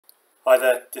Hi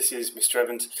there, this is Mr.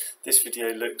 Evans. This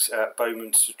video looks at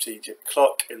Bowman's strategic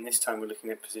clock, and this time we're looking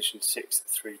at position 6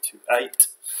 through to 8.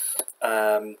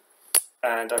 And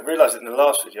I realised that in the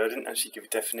last video I didn't actually give a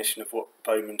definition of what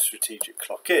Bowman's strategic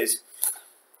clock is.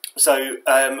 So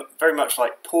very much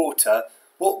like Porter,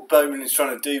 what Bowman is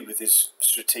trying to do with his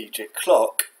strategic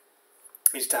clock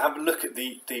is to have a look at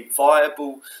the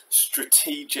viable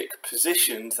strategic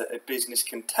positions that a business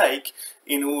can take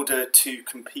in order to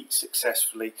compete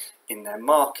successfully in their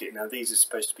market. Now, these are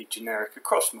supposed to be generic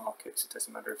across markets. It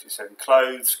doesn't matter if you're selling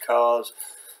clothes, cars,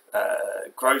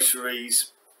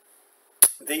 groceries.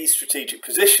 These strategic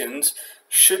positions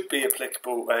should be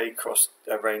applicable across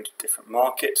a range of different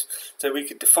markets. So we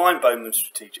could define Bowman's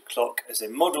strategic clock as a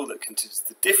model that considers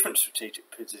the different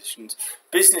strategic positions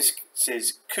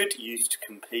businesses could use to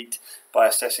compete by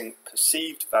assessing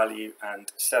perceived value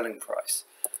and selling price.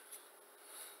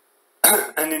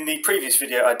 And in the previous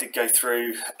video I did go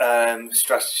through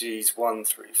strategies 1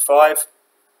 through 5,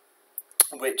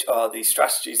 which are the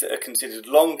strategies that are considered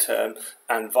long-term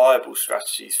and viable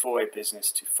strategies for a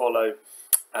business to follow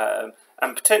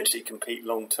and potentially compete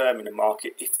long-term in a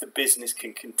market if the business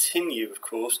can continue, of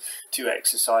course, to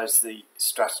exercise the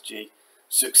strategy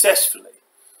successfully.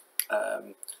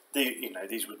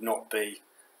 These would not be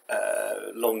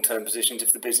long-term positions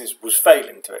if the business was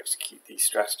failing to execute these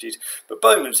strategies. But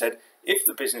Bowman said if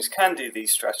the business can do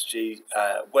these strategies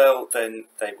well, then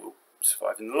they will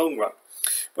survive in the long run.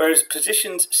 Whereas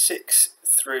positions 6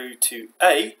 through to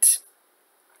 8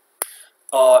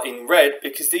 are in red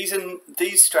because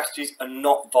these strategies are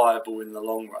not viable in the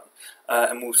long run,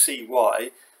 and we'll see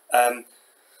why.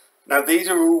 Now, these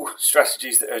are all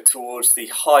strategies that are towards the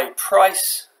high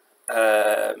price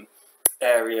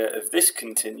area of this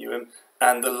continuum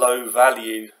and the low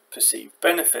value perceived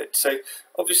benefit. So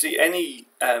obviously any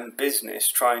business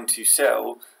trying to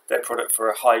sell their product for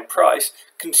a high price,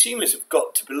 consumers have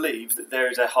got to believe that there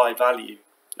is a high value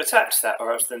attached to that,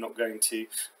 or else they're not going to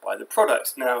buy the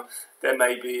product. Now, there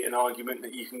may be an argument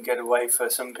that you can get away for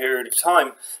some period of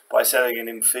time by selling an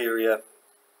inferior,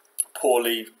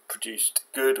 poorly produced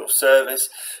good or service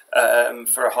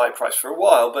for a high price for a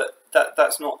while, but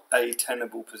that's not a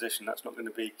tenable position. That's not going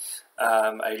to be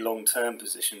a long-term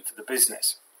position for the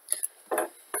business.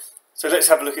 So let's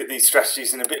have a look at these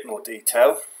strategies in a bit more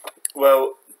detail.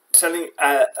 Well, selling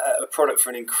a product for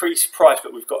an increased price,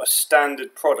 but we've got a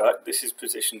standard product. This is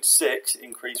position 6,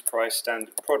 increased price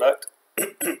standard product.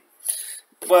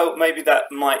 Well, maybe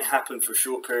that might happen for a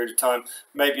short period of time.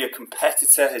 Maybe a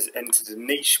competitor has entered a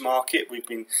niche market. We've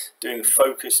been doing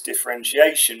focused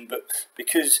differentiation, but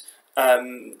because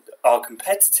our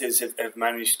competitors have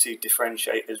managed to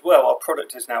differentiate as well, our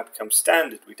product has now become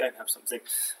standard. We don't have something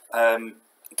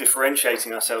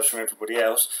differentiating ourselves from everybody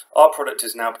else. Our product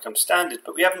has now become standard,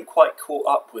 but we haven't quite caught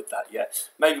up with that yet.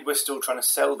 Maybe we're still trying to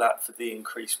sell that for the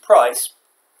increased price,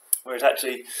 whereas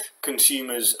actually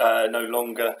consumers no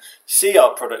longer see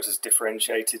our product as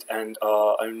differentiated and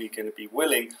are only going to be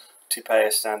willing to pay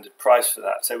a standard price for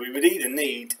that. So we would either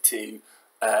need to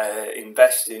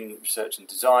invest in research and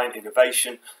design,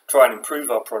 innovation, try and improve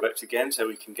our product again so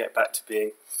we can get back to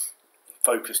being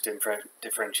focused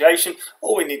differentiation,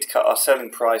 or we need to cut our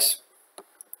selling price.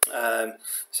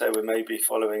 So we may be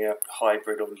following a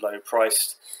hybrid or low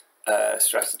priced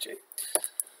strategy.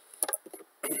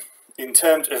 In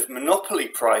terms of monopoly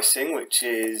pricing, which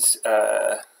is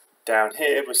down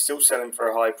here, we're still selling for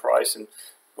a high price and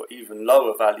got even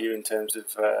lower value in terms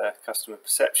of customer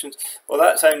perceptions. Well,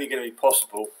 that's only going to be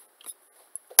possible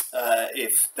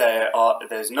if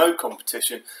there's no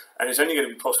competition, and it's only going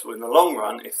to be possible in the long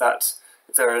run if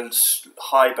there are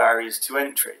high barriers to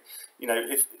entry. You know,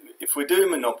 if we're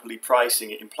doing monopoly pricing,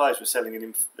 it implies we're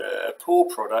selling a poor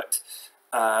product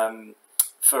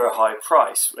for a high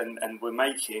price, and we're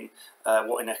making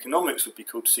what in economics would be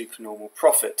called supernormal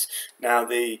profits. Now,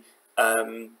 the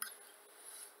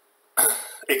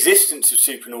existence of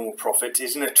supernormal profit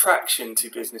is an attraction to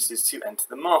businesses to enter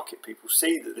the market. People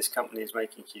see that this company is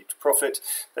making huge profit,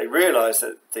 they realise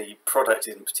that the product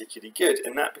isn't particularly good,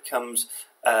 and that becomes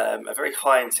a very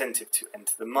high incentive to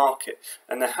enter the market.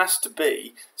 And there has to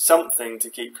be something to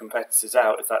keep competitors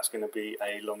out if that's going to be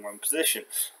a long-run position.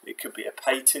 It could be a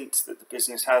patent that the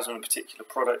business has on a particular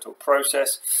product or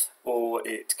process, or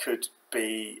it could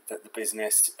be that the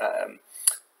business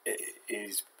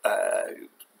is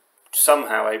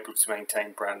somehow able to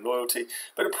maintain brand loyalty.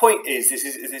 But the point is, this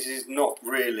is not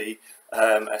really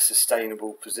a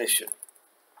sustainable position.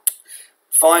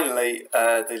 Finally,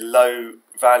 the low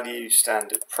value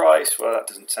standard price. Well, that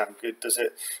doesn't sound good, does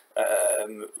it?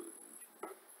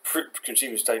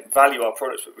 consumers don't value our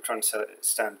products, but we're trying to sell it at a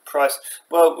standard price,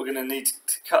 well, we're going to need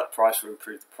to cut the price or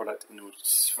improve the product in order to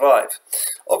survive.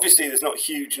 Obviously, there's not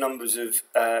huge numbers of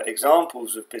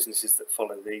examples of businesses that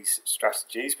follow these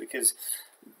strategies, because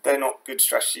they're not good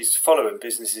strategies to follow, and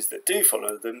businesses that do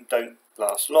follow them don't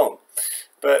last long.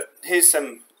 But here's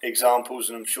some examples,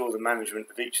 and I'm sure the management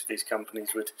of each of these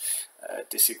companies would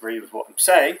disagree with what I'm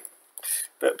saying.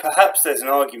 But perhaps there's an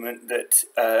argument that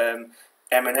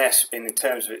M&S, in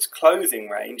terms of its clothing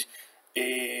range,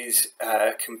 is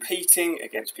competing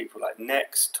against people like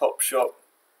Next, Topshop,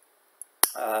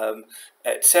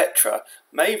 etc.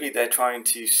 Maybe they're trying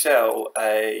to sell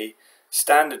a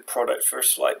standard product for a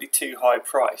slightly too high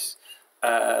price.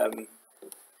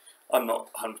 I'm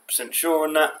not 100% sure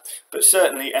on that, but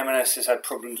certainly M&S has had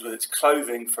problems with its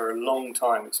clothing for a long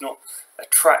time. It's not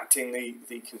attracting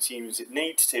the consumers it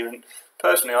needs to, and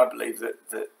personally I believe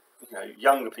that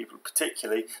younger people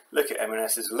particularly look at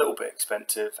M&S as a little bit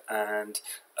expensive and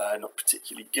not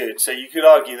particularly good. So you could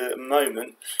argue that at the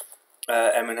moment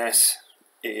M&S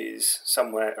is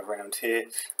somewhere around here,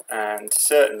 and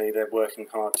certainly they're working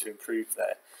hard to improve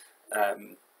their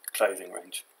clothing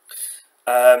range.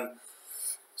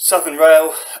 Southern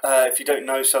Rail, if you don't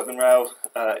know Southern Rail,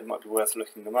 it might be worth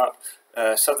looking them up.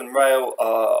 Southern Rail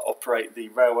operate the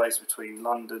railways between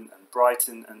London and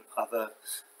Brighton and other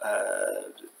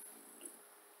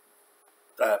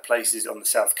places on the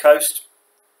south coast.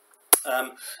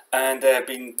 And there have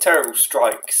been terrible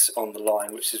strikes on the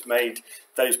line, which has made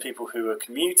those people who are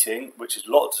commuting, which is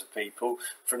lots of people,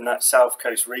 from that south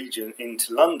coast region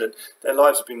into London, their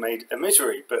lives have been made a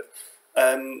misery. But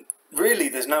really,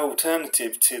 there's no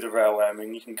alternative to the railway. I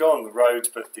mean, you can go on the roads,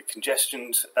 but the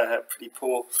congestion's pretty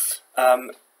poor.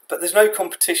 But there's no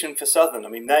competition for Southern. I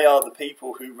mean, they are the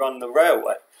people who run the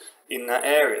railway in that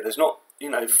area. There's not,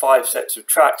 5 sets of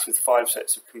tracks with 5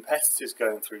 sets of competitors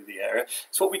going through the area.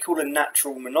 It's what we call a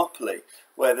natural monopoly,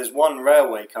 where there's one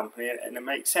railway company and it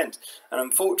makes sense. And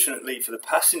unfortunately for the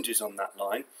passengers on that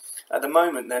line, at the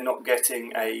moment they're not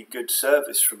getting a good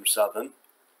service from Southern,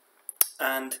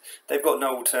 and they've got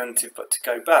no alternative but to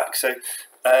go back. So,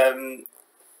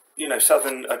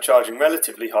 Southern are charging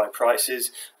relatively high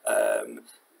prices.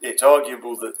 It's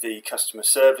arguable that the customer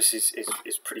service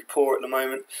is pretty poor at the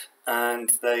moment,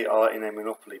 and they are in a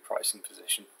monopoly pricing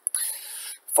position.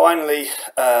 Finally,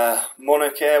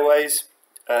 Monarch Airways,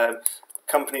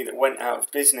 company that went out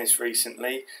of business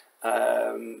recently.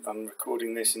 I'm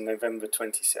recording this in November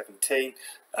 2017.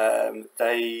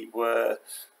 They were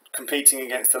competing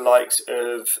against the likes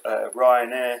of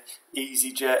Ryanair,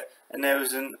 EasyJet, and there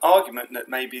was an argument that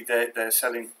maybe they're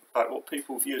selling like what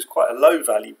people view as quite a low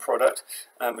value product,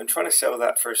 and trying to sell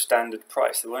that for a standard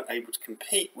price. They weren't able to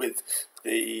compete with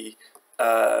the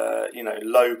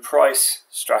low price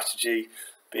strategy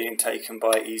being taken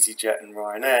by EasyJet and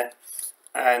Ryanair,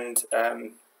 and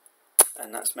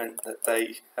that's meant that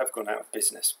they have gone out of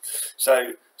business.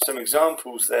 So some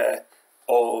examples there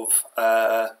of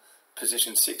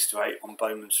position 6 to 8 on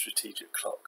Bowman's strategic clock.